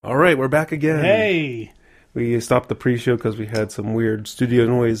All right, we're back again. Hey! We stopped the pre-show because we had some weird studio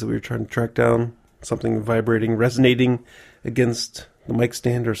noise that we were trying to track down. Something vibrating, resonating against the mic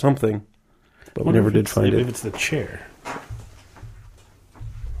stand or something. But we never did find it. Maybe it's the chair. I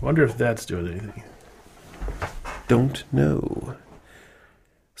wonder if that's doing anything. Don't know.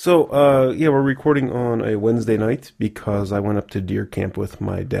 So, we're recording on a Wednesday night because I went up to deer camp with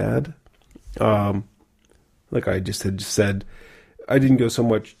my dad. Like I just had said, I didn't go so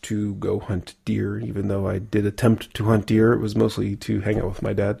much to go hunt deer, even though I did attempt to hunt deer. It was mostly to hang out with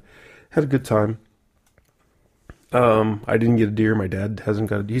my dad. Had a good time. I didn't get a deer. My dad hasn't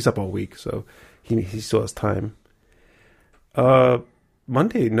got a deer. He's up all week, so he still has time.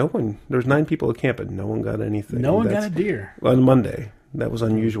 Monday, no one. There's 9 people at camp, and no one got anything. No one got a deer. On Monday. That was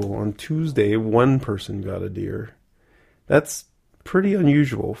unusual. On Tuesday, 1 person got a deer. That's pretty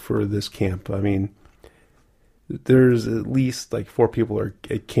unusual for this camp. I mean, there's at least like 4 people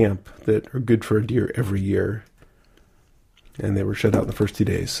at camp that are good for a deer every year. And they were shut out in the first 2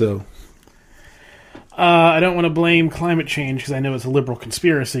 days, so... I don't want to blame climate change because I know it's a liberal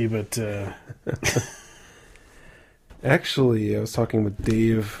conspiracy, but... Actually, I was talking with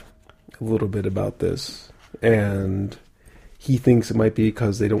Dave a little bit about this, and he thinks it might be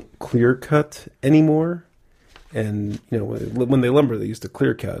because they don't clear cut anymore. And, you know, when they lumber, they used to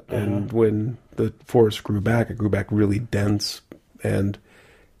clear cut. Uh-huh. And when the forest grew back, it grew back really dense. And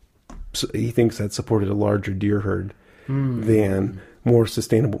so he thinks that supported a larger deer herd than more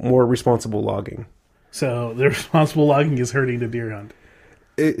sustainable, more responsible logging. So the responsible logging is hurting the deer hunt.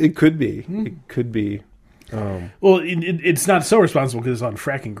 It could be. It could be. Well, it's not so responsible because it's on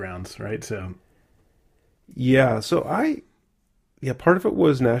fracking grounds, right? So, yeah. So part of it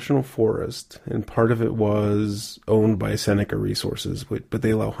was National Forest, and part of it was owned by Seneca Resources, but they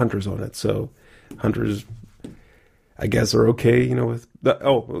allow hunters on it. So hunters, I guess, are okay. You know, with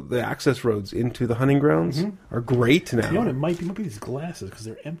the access roads into the hunting grounds are great now. You know what? It might be these glasses because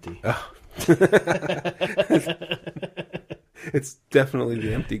they're empty. Oh. It's definitely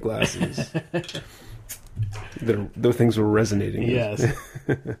the empty glasses. Those things were resonating. Yes.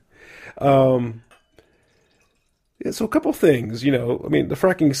 So a couple things, you know. I mean, the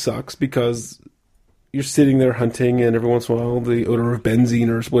fracking sucks because you're sitting there hunting, and every once in a while, the odor of benzene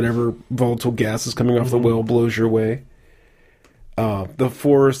or whatever volatile gas is coming off the well blows your way. The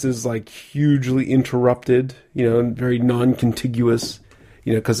forest is like hugely interrupted, you know, and very non-contiguous,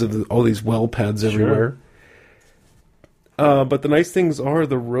 you know, because of all these well pads everywhere. Sure. But the nice things are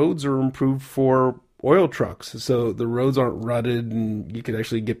the roads are improved for oil trucks, so the roads aren't rutted, and you can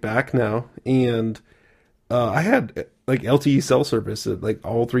actually get back now. And I had like LTE cell service at like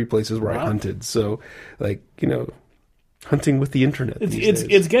all 3 places where I hunted. So, like, you know, hunting with the internet.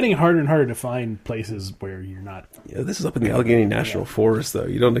 It's getting harder and harder to find places where you're not. Yeah, this is up in the Allegheny National Forest, though.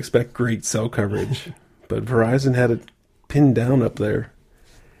 You don't expect great cell coverage, but Verizon had it pinned down up there.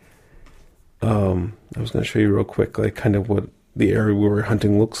 I was going to show you real quick, like kind of what the area we were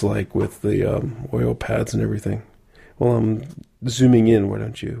hunting looks like with the oil pads and everything. Well, I'm zooming in. Why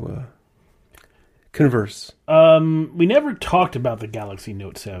don't you converse? We never talked about the Galaxy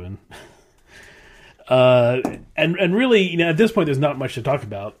Note 7. And really, you know, at this point, there's not much to talk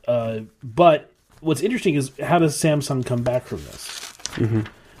about. But what's interesting is how does Samsung come back from this? Mm-hmm.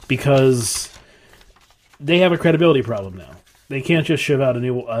 Because they have a credibility problem now. They can't just shove out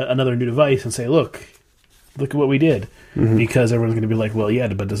another new device and say, look at what we did. Mm-hmm. Because everyone's going to be like, well, yeah,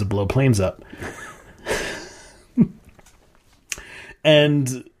 but does it blow planes up?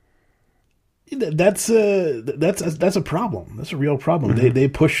 And that's a problem. That's a real problem. Mm-hmm. They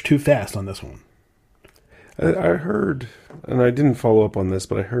pushed too fast on this one. I heard, and I didn't follow up on this,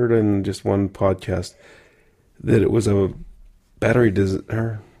 but I heard in just one podcast that it was a battery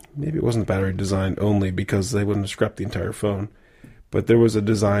or maybe it wasn't battery design only because they wouldn't have scrapped the entire phone. But there was a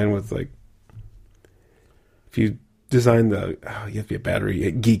design with, like, if you design you have to be a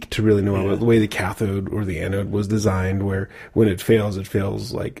battery geek to really know the way the cathode or the anode was designed, where when it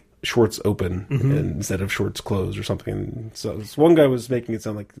fails like shorts open and instead of shorts closed or something. So this one guy was making it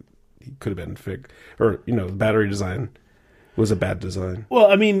sound like he could have been or, you know, the battery design was a bad design. Well,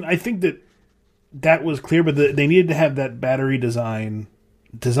 I mean, I think that was clear, but they needed to have that battery designed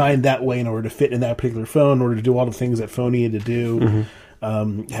that way in order to fit in that particular phone, in order to do all the things that phone needed to do.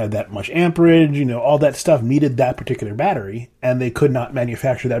 Had that much amperage, you know, all that stuff needed that particular battery, and they could not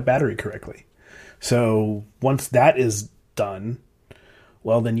manufacture that battery correctly. So once that is done,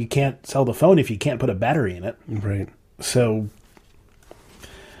 well, then you can't sell the phone if you can't put a battery in it. Right. So,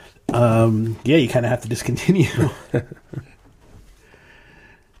 you kind of have to discontinue.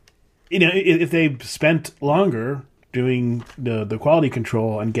 You know, if they spent longer doing the quality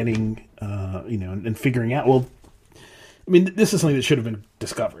control and getting, and figuring out, well, I mean, this is something that should have been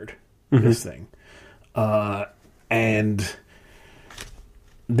discovered, this thing. And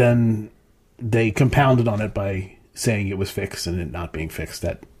then they compounded on it by saying it was fixed and it not being fixed.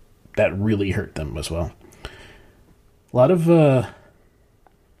 That really hurt them as well. A lot of,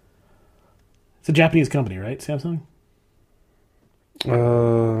 it's a Japanese company, right? Samsung?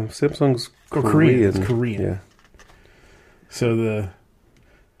 Samsung's Korean. It's Korean. Yeah. So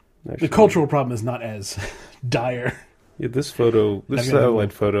the cultural problem is not as dire. Yeah, this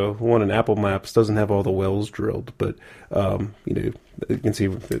satellite photo, the one in Apple Maps, doesn't have all the wells drilled, but you can see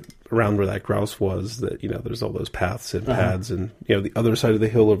around where that grouse was that there's all those paths and pads, and the other side of the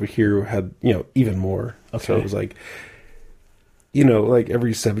hill over here had even more. Okay. So it was like like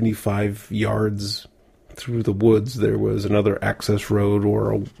every 75 yards through the woods there was another access road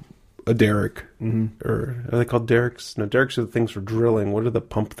or a derrick. Or are they called derricks? No, derricks are the things for drilling. What are the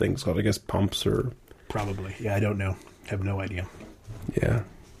pump things called? I guess pumps or probably. Yeah, I don't know. Have no idea. Yeah.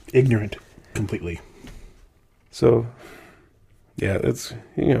 Ignorant completely. So, yeah, it's,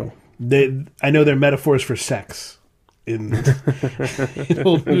 I know they're metaphors for sex in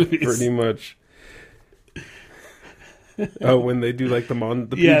old movies. Pretty much. Oh, when they do like the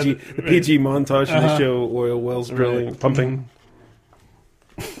PG montage and they show oil wells drilling, pumping.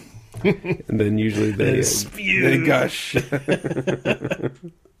 And then usually they gush.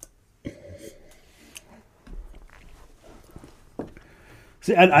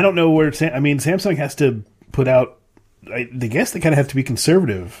 See, I don't know where. Samsung has to put out. I guess they kind of have to be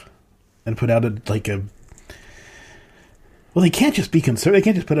conservative and put out a. Well, they can't just be conservative. They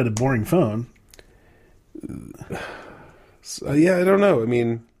can't just put out a boring phone. Yeah, I don't know. I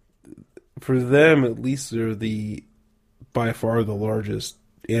mean, for them, at least they're by far the largest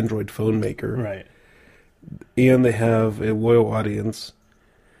Android phone maker, right? And they have a loyal audience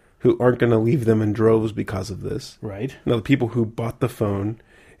who aren't going to leave them in droves because of this. Right. Now, the people who bought the phone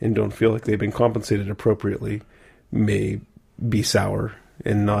and don't feel like they've been compensated appropriately may be sour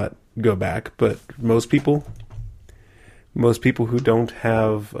and not go back. But most people who don't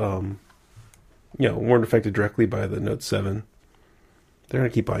have, weren't affected directly by the Note 7, they're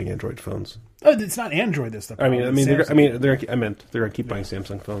going to keep buying Android phones. Oh, it's not Android that's the problem. I mean, they're going to keep buying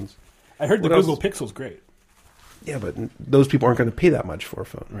Samsung phones. I heard the Google Pixel's great. Yeah, but those people aren't going to pay that much for a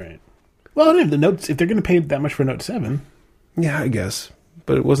phone. Right. Well, if they're going to pay that much for a Note 7. Yeah, I guess.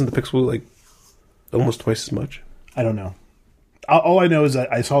 But it wasn't the Pixel like almost twice as much? I don't know. All I know is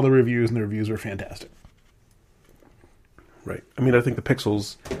that I saw the reviews and the reviews were fantastic. Right. I mean, I think the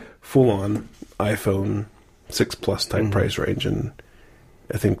Pixel's full-on iPhone 6 Plus type price range, and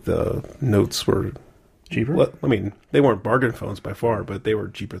I think the Notes were cheaper. Well, I mean, they weren't bargain phones by far, but they were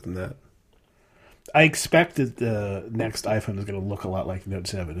cheaper than that. I expect that the next iPhone is going to look a lot like the Note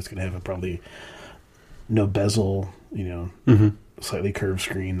 7. It's going to have probably no bezel, slightly curved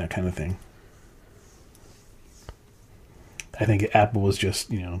screen, that kind of thing. I think Apple was just,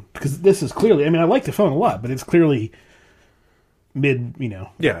 because this is clearly, I like the phone a lot, but it's clearly mid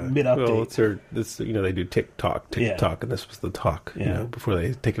update. Well, they do TikTok, and this was the talk, before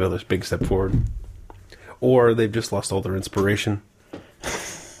they take another big step forward. Or they've just lost all their inspiration.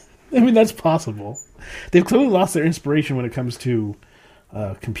 That's possible. They've clearly lost their inspiration when it comes to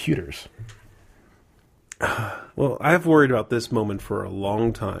computers. Well, I've worried about this moment for a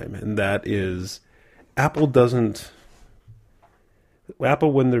long time, and that is Apple,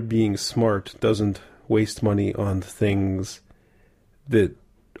 when they're being smart, doesn't waste money on things that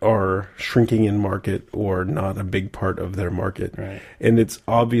are shrinking in market or not a big part of their market. Right. And it's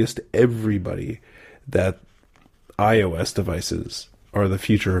obvious to everybody that iOS devices are the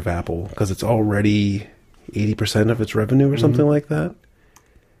future of Apple because it's already 80% of its revenue or something like that.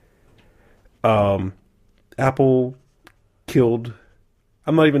 Apple killed...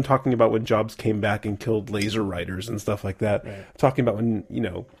 I'm not even talking about when Jobs came back and killed laser writers and stuff like that. Right. I'm talking about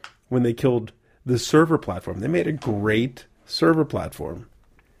when they killed the server platform. They made a great server platform.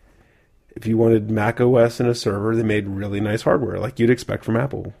 If you wanted Mac OS in a server, they made really nice hardware like you'd expect from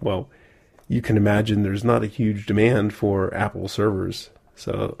Apple. Well, you can imagine there's not a huge demand for Apple servers.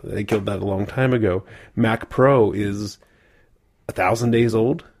 So they killed that a long time ago. Mac Pro is 1,000 days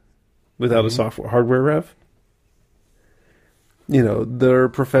old without a hardware rev. Their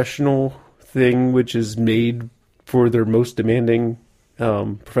professional thing, which is made for their most demanding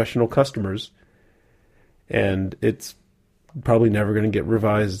professional customers. And it's probably never going to get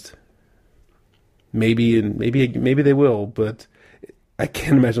revised. Maybe they will, but I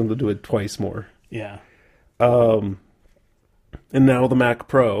can't imagine they'll do it twice more. Yeah. And now the Mac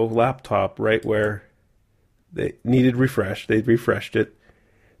Pro laptop, right, where They needed refresh. They refreshed it,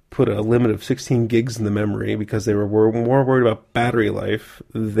 put a limit of 16 gigs in the memory because they were more worried about battery life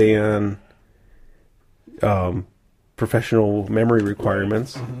than professional memory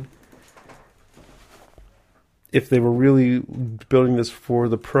requirements. Mm-hmm. If they were really building this for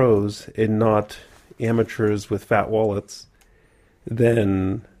the pros and not amateurs with fat wallets,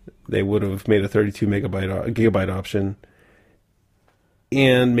 then they would have made a 32 gigabyte option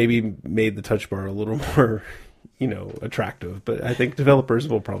and maybe made the touch bar a little more, attractive. But I think developers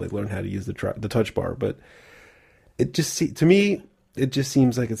will probably learn how to use the touch bar. But to me, it just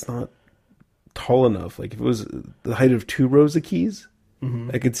seems like it's not tall enough. Like if it was the height of 2 rows of keys,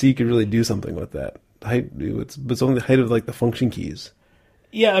 mm-hmm. I could see you could really do something with that. It's only the height of like the function keys.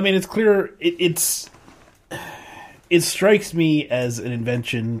 Yeah, I mean it's clear. It strikes me as an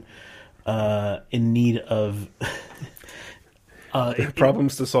invention in need of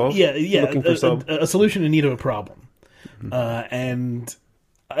problems to solve. Yeah, looking for a solution in need of a problem. Mm-hmm.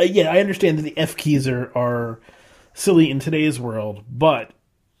 I understand that the F keys are silly in today's world, but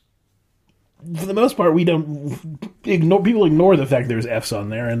for the most part, we don't ignore. People ignore the fact there's Fs on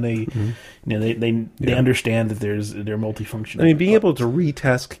there, and they, mm-hmm. they understand that they're multifunctional. I mean, being able to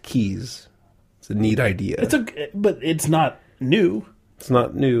retask keys, it's a neat idea. But it's not new. It's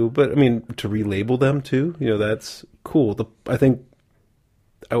not new, but I mean, to relabel them too, that's cool. I think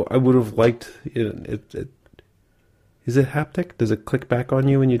I would have liked it. Is it haptic? Does it click back on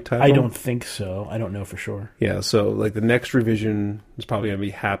you when you type? I don't think so. I don't know for sure. Yeah, so like the next revision is probably going to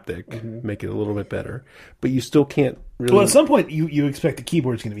be haptic, mm-hmm. make it a little bit better. But you still can't really... Well, at some point, you expect the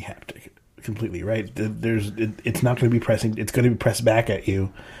keyboard's going to be haptic completely, right? It's not going to be pressing... It's going to be pressed back at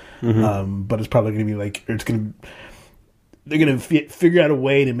you. Mm-hmm. But it's probably going to be like... Or it's going to... They're going to figure out a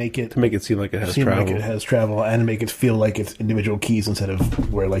way to make it... To make it seem like it has travel. Like it has travel, and make it feel like it's individual keys instead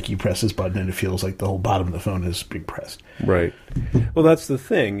of where like you press this button and it feels like the whole bottom of the phone is being pressed. Right. Well, that's the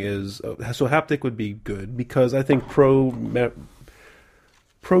thing is... So haptic would be good because I think pro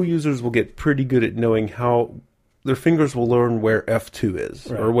users will get pretty good at knowing how... Their fingers will learn where F2 is,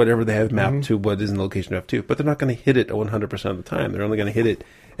 right. Or whatever they have mapped mm-hmm. to what is in the location of F2. But they're not going to hit it 100% of the time. They're only going to hit it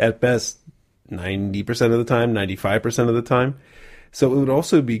at best 90% of the time, 95% of the time. So it would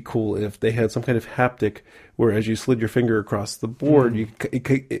also be cool if they had some kind of haptic where as you slid your finger across the board,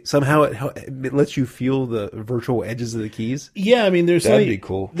 somehow it lets you feel the virtual edges of the keys. Yeah, I mean, that'd be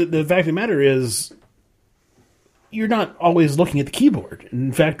cool. The fact of the matter is, you're not always looking at the keyboard.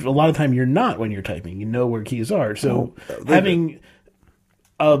 In fact, a lot of the time you're not when you're typing. You know where keys are. So having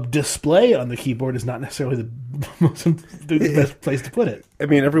a display on the keyboard is not necessarily the best place to put it. I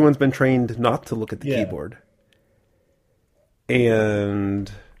mean, everyone's been trained not to look at the keyboard. And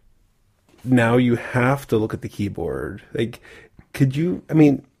now you have to look at the keyboard. Like,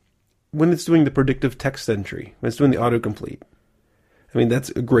 when it's doing the predictive text entry, when it's doing the autocomplete,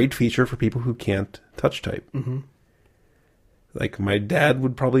 that's a great feature for people who can't touch type. Mm-hmm. Like, my dad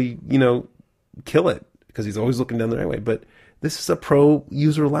would probably, kill it because he's always looking down the right way. But this is a pro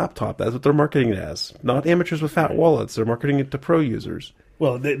user laptop. That's what they're marketing it as. Not amateurs with fat wallets. They're marketing it to pro users.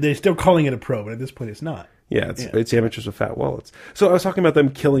 Well, they're still calling it a pro, but at this point it's not. Yeah, it's amateurs with fat wallets. So I was talking about them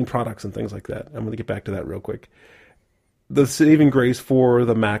killing products and things like that. I'm going to get back to that real quick. The saving grace for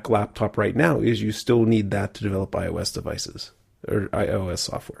the Mac laptop right now is you still need that to develop iOS devices or iOS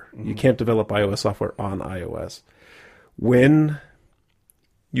software. Mm-hmm. You can't develop iOS software on iOS. When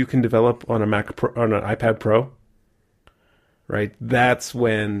you can develop on on an iPad Pro, right? That's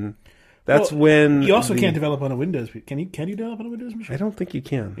when you also can't develop on a Windows. Can you develop on a Windows machine? I don't think you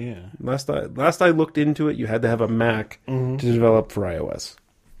can. Yeah. Last I looked into it, you had to have a Mac mm-hmm. to develop for iOS.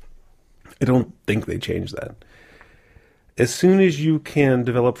 I don't think they changed that. As soon as you can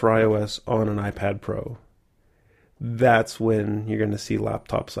develop for iOS on an iPad Pro, that's when you're going to see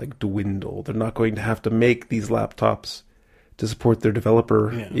laptops like dwindle. They're not going to have to make these laptops to support their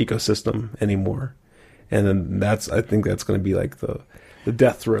developer ecosystem anymore. And then I think that's going to be like the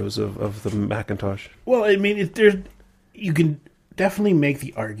death throes of the Macintosh. Well, I mean, you can definitely make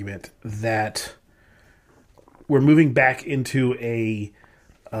the argument that we're moving back into a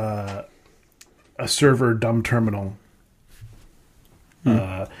server dumb terminal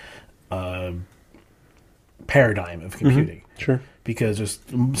paradigm of computing. Mm-hmm. Sure. Because there's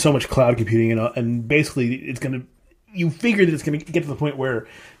so much cloud computing, and basically you figure that it's going to get to the point where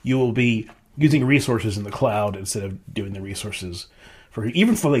you will be using resources in the cloud instead of doing the resources for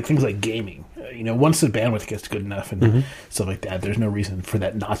like things like gaming. Once the bandwidth gets good enough and mm-hmm. stuff like that, there's no reason for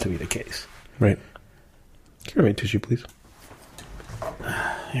that not to be the case. Right. Give me a tissue, please.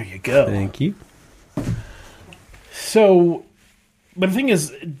 There you go. Thank you. So, but the thing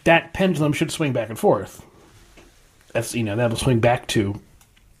is, that pendulum should swing back and forth. that's that'll swing back to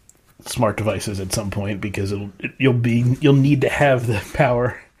smart devices at some point because you'll need to have the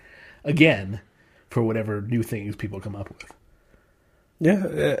power again for whatever new things people come up with. Yeah,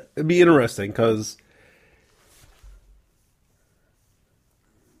 it'd be interesting because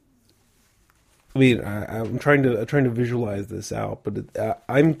I mean I'm trying to visualize this out, but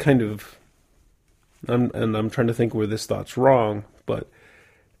I'm trying to think where this thought's wrong, but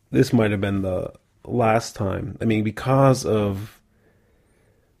this might have been the last time. I mean, because of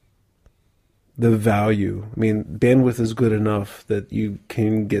the value. I mean, bandwidth is good enough that you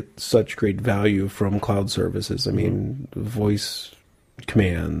can get such great value from cloud services. I mean, voice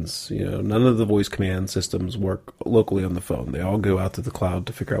commands, none of the voice command systems work locally on the phone. They all go out to the cloud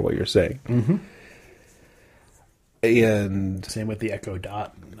to figure out what you're saying. Mm-hmm. And same with the Echo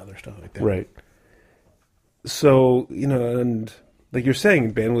Dot and other stuff like that. Right. So, and like you're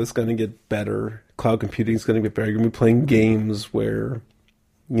saying, bandwidth's going to get better. Cloud computing is going to get better. You're going to be playing games where,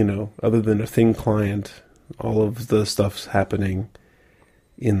 other than a thin client, all of the stuff's happening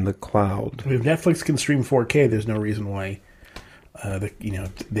in the cloud. If Netflix can stream 4K, there's no reason why,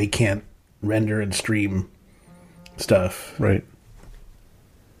 they can't render and stream stuff right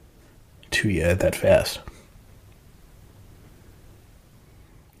to you that fast.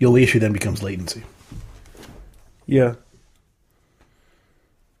 The only issue then becomes latency. Yeah.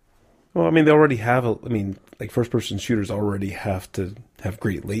 Well, I mean, they already have first-person shooters already have to have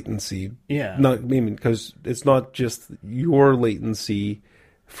great latency. Yeah. Because it's not just your latency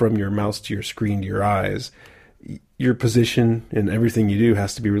from your mouse to your screen to your eyes. Your position and everything you do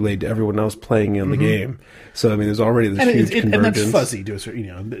has to be relayed to everyone else playing in the game. So, I mean, there's already this huge convergence. And that's fuzzy.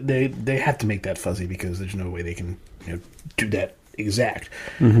 They have to make that fuzzy because there's no way they can do that exact.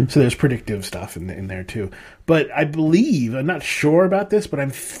 Mm-hmm. So there's predictive stuff in there too. But I believe, I'm not sure about this, but I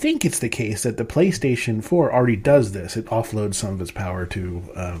think it's the case that the PlayStation 4 already does this. It offloads some of its power to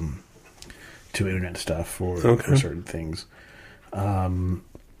internet stuff for certain things.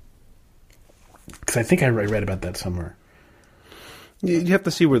 Because I think I read about that somewhere. You have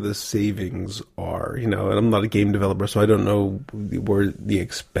to see where the savings are, and I'm not a game developer, so I don't know where the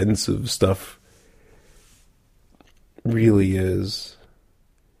expensive stuff really is.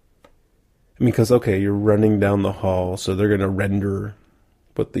 I mean, because, you're running down the hall, so they're going to render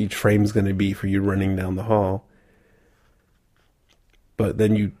what each frame's going to be for you running down the hall. But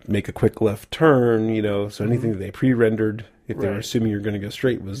then you make a quick left turn, so anything that they pre-rendered, if they were assuming you're going to go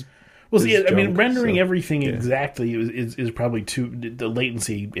straight, was... Well, see, rendering everything exactly is probably the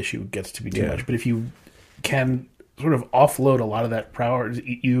latency issue gets to be too much. But if you can sort of offload a lot of that power,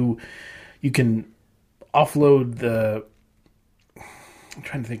 you can offload the... I'm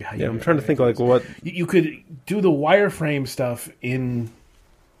trying to think of how you... Yeah, I'm trying to think like what... You could do the wireframe stuff in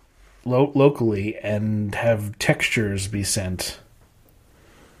locally and have textures be sent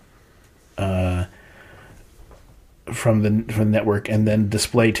from the network, and then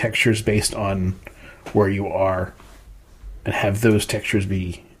display textures based on where you are, and have those textures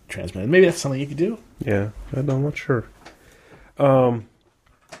be transmitted. Maybe that's something you could do. Yeah, I'm not sure.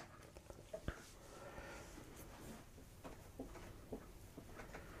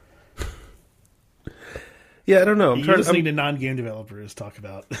 Yeah, I don't know. You're listening to non-game developers talk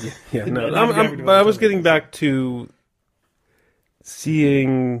about. Yeah, no. But I was getting back to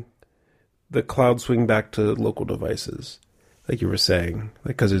seeing the cloud swing back to local devices, like you were saying,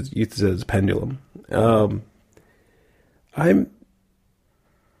 because it's a pendulum. I'm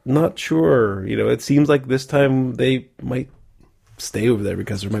not sure. It seems like this time they might stay over there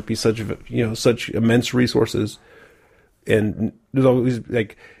because there might be such immense resources, and there's always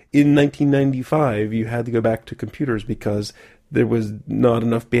in 1995 you had to go back to computers because there was not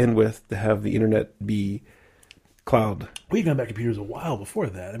enough bandwidth to have the internet be cloud. We've gone back to computers a while before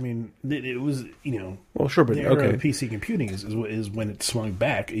that. I mean, it was, well, sure, but the era of PC computing is when it swung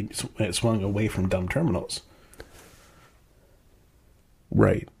back, when it swung away from dumb terminals.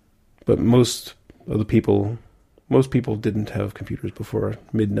 Right. But most people didn't have computers before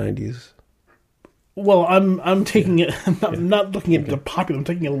mid-90s. Well, I'm taking it, I'm not looking at the popular, I'm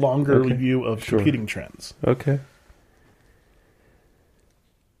taking a longer review of computing trends. Okay.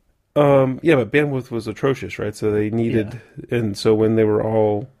 Yeah, but bandwidth was atrocious, right? So they needed, and so when they were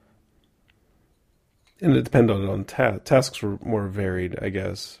all, and it depended on tasks were more varied, I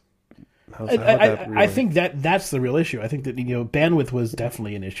guess. I think that's the real issue. I think that bandwidth was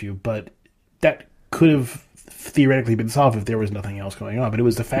definitely an issue, but that could have theoretically been solved if there was nothing else going on. But it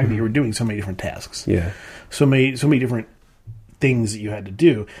was the fact that you were doing so many different tasks, so many different things that you had to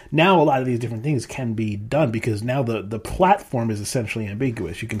do. Now a lot of these different things can be done because now the platform is essentially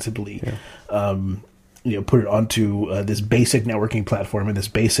ambiguous. You can simply put it onto this basic networking platform and this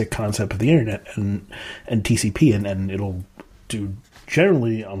basic concept of the internet and TCP, and it'll do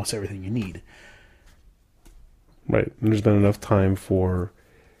generally almost everything you need. Right. And there's been enough time for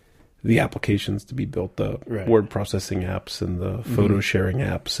the applications to be built up, right. Word processing apps and the photo sharing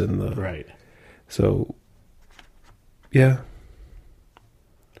apps and the right. So, yeah.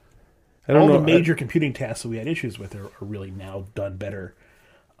 I don't All know. the major computing tasks that we had issues with are really now done better.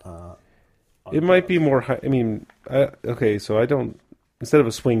 It might be more. Okay, so I don't. Instead of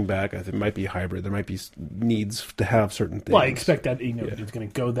a swing back, I think it might be hybrid. There might be needs to have certain things. Well, I expect that it's going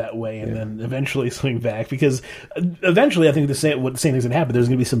to go that way, and then eventually swing back, because eventually I think the same thing's going to happen. There's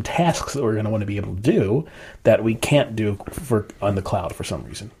going to be some tasks that we're going to want to be able to do that we can't do on the cloud for some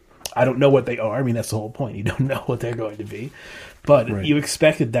reason. I don't know what they are. I mean, that's the whole point. You don't know what they're going to be, but you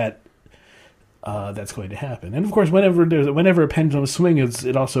expected that that's going to happen. And of course, whenever a pendulum swings,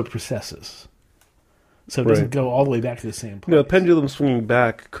 it also precesses. So it doesn't go all the way back to the same place. The pendulum swinging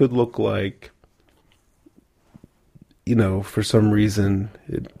back could look like, for some reason,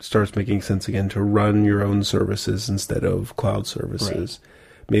 it starts making sense again to run your own services instead of cloud services.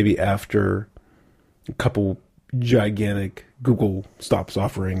 Right. Maybe after a couple gigantic Google stops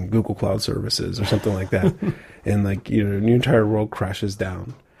offering Google Cloud services or something like that, and your entire world crashes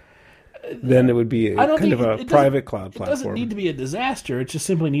down. Then it would be kind of a private cloud platform. It doesn't need to be a disaster. It just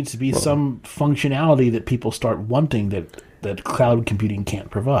simply needs to be some functionality that people start wanting that cloud computing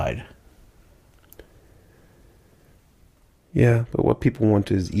can't provide. Yeah, but what people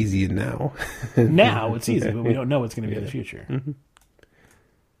want is easy now. Now it's easy, but we don't know what's going to be in the future. Mm-hmm.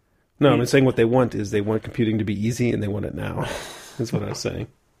 No, I'm saying what they want is they want computing to be easy, and they want it now. That's what I was saying.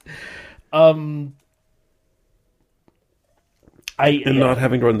 Not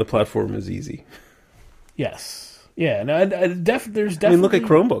having to run the platform is easy. Yes. Yeah. No, there's definitely. Look at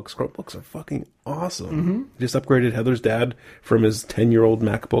Chromebooks. Chromebooks are fucking awesome. Mm-hmm. Just upgraded Heather's dad from his 10-year-old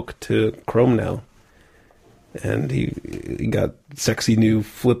MacBook to Chrome now, and he got sexy new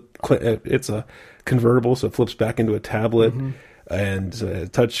flip. It's a convertible, so it flips back into a tablet, and a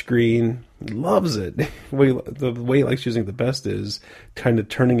touch screen. He loves it. The way he likes using it the best is kind of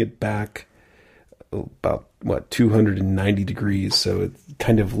turning it back about 290 degrees, so it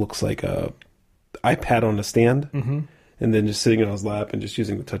kind of looks like a iPad on a stand, and then just sitting on his lap and just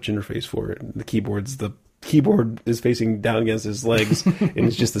using the touch interface for it. The keyboard is facing down against his legs, and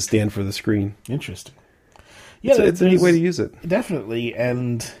it's just a stand for the screen. Interesting. Yeah, it's a neat way to use it. Definitely,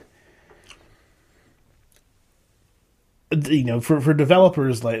 and for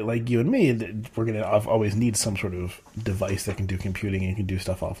developers like you and me, we're going to always need some sort of device that can do computing and can do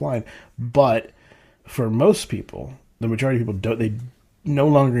stuff offline, but for most people, the majority of people they no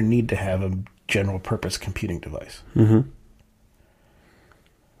longer need to have a general purpose computing device. Mm-hmm.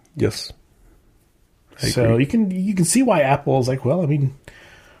 Yes. So you can see why Apple is like, well, I mean,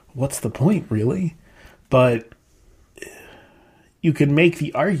 what's the point, really? But you can make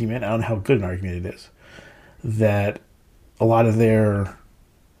the argument, I don't know how good an argument it is, that a lot of their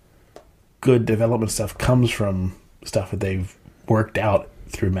good development stuff comes from stuff that they've worked out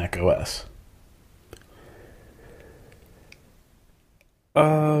through Mac OS.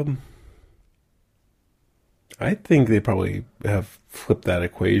 I think they probably have flipped that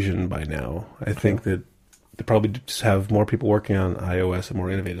equation by now. I think that they probably just have more people working on iOS and more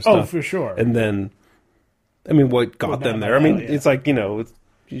innovative stuff. Oh, for sure. And then, what got them there? It's like,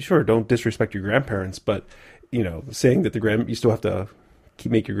 sure, don't disrespect your grandparents, but, saying that you still have to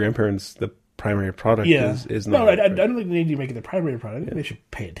make your grandparents the primary product is not. No, I don't think they need to make it the primary product. I think they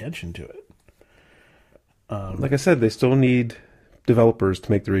should pay attention to it. Like I said, they still need developers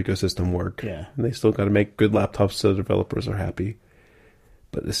to make their ecosystem work. Yeah. And they still got to make good laptops so developers are happy.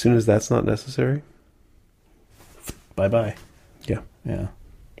 But as soon as that's not necessary, bye-bye. Yeah. Yeah.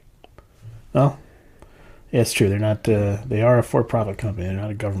 Well, yeah, it's true. They're not. They are a for-profit company. They're not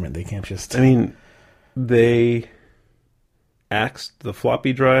a government. They can't just. They axed the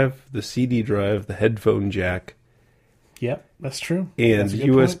floppy drive, the CD drive, the headphone jack. Yep, that's true. And that's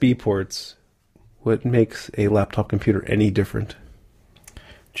USB ports. What makes a laptop computer any different?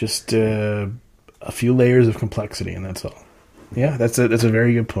 Just a few layers of complexity, and that's all. Yeah, that's a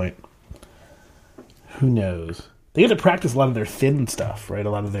very good point. Who knows? They had to practice a lot of their thin stuff, right? A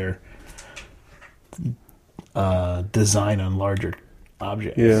lot of their design on larger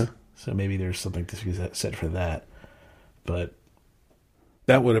objects. Yeah. So maybe there's something to be said for that. But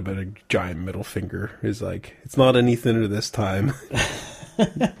that would have been a giant middle finger. Is like, it's not any thinner this time.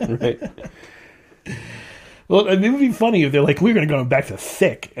 Right? Well, it would be funny if they're like, we're going to go back to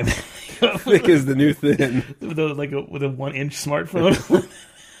thick. And thick is the new thin. With a 1-inch smartphone.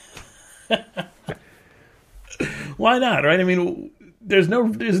 Why not? Right? I mean, there's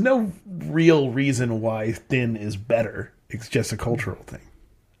no real reason why thin is better. It's just a cultural thing.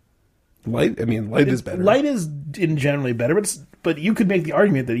 Light is better. Light is in generally better, but you could make the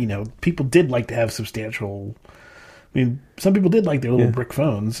argument that people did like to have substantial. I mean, some people did like their little brick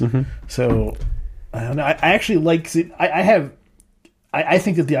phones. Mm-hmm. So I don't know. I actually like. I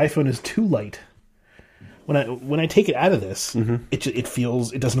think that the iPhone is too light. When I take it out of this,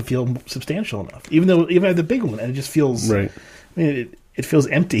 it doesn't feel substantial enough. Even I have the big one, and it just feels right. I mean, it feels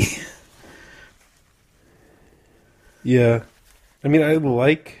empty. Yeah, I mean,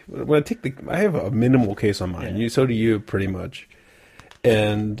 when I have a minimal case on mine. Yeah. So do you, pretty much.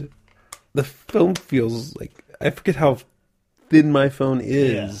 And the phone feels like, I forget how thin my phone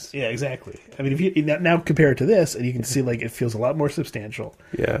is. Yeah, exactly. I mean, if you now compare it to this, and you can see it feels a lot more substantial.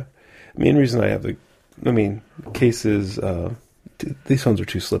 Yeah, main reason I have cases. These phones are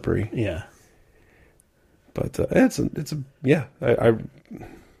too slippery. Yeah, but I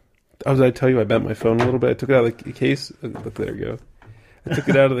tell you, I bent my phone a little bit. I took it out of the case. Look, there you go. I took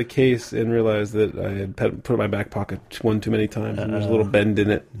it out of the case and realized that I had put it in my back pocket one too many times, and there's a little bend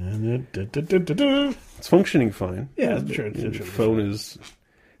in it. It's functioning fine. Yeah, sure. The phone it's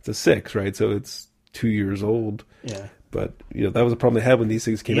a 6, right? So it's 2 years old. Yeah. But that was a problem they had when these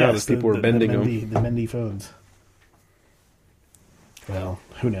things came out. Is people were bending them. The Mendy phones. Well,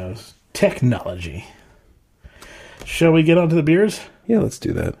 who knows? Technology. Shall we get on to the beers? Yeah, let's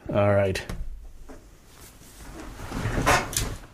do that. All right.